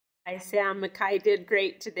Hi, Sam. Mackay did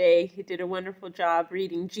great today. He did a wonderful job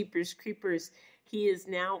reading Jeepers Creepers. He is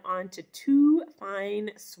now on to Two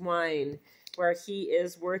Fine Swine, where he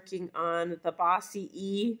is working on the bossy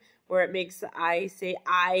E, where it makes the I say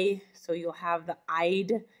I. So you'll have the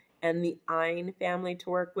I'd and the Ein family to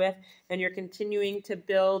work with. And you're continuing to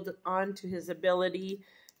build onto his ability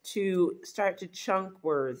to start to chunk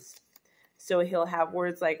words. So he'll have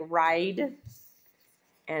words like ride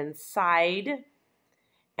and side.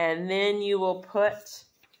 And then you will put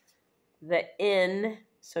the in,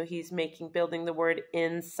 so he's building the word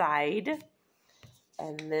inside,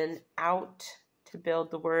 and then out to build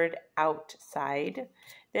the word outside.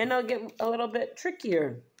 Then it'll get a little bit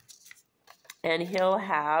trickier, and he'll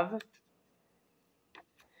have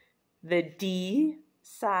the D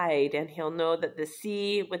side, and he'll know that the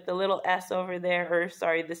C with the little S over there, or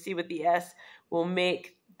sorry, the C with the S will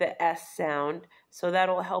make the S sound. So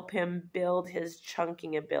that'll help him build his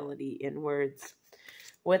chunking ability in words.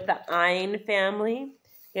 With the Ein family,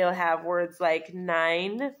 he'll have words like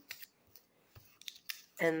nine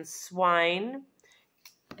and swine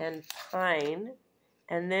and pine,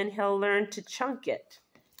 and then he'll learn to chunk it.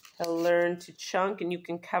 He'll learn to chunk, and you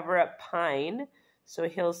can cover up pine. So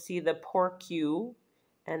he'll see the porcu,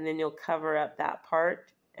 and then you'll cover up that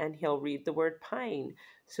part, and he'll read the word pine.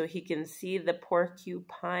 So he can see the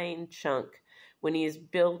porcupine chunk when he's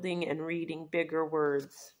building and reading bigger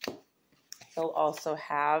words. He'll also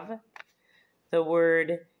have the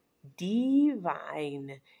word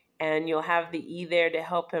divine, and you'll have the E there to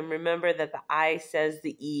help him remember that the I says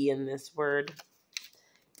the E in this word.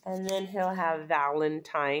 And then he'll have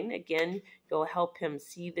Valentine. Again, you'll help him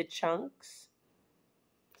see the chunks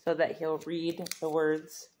so that he'll read the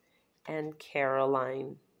words. And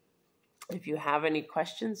Caroline. If you have any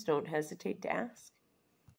questions, don't hesitate to ask.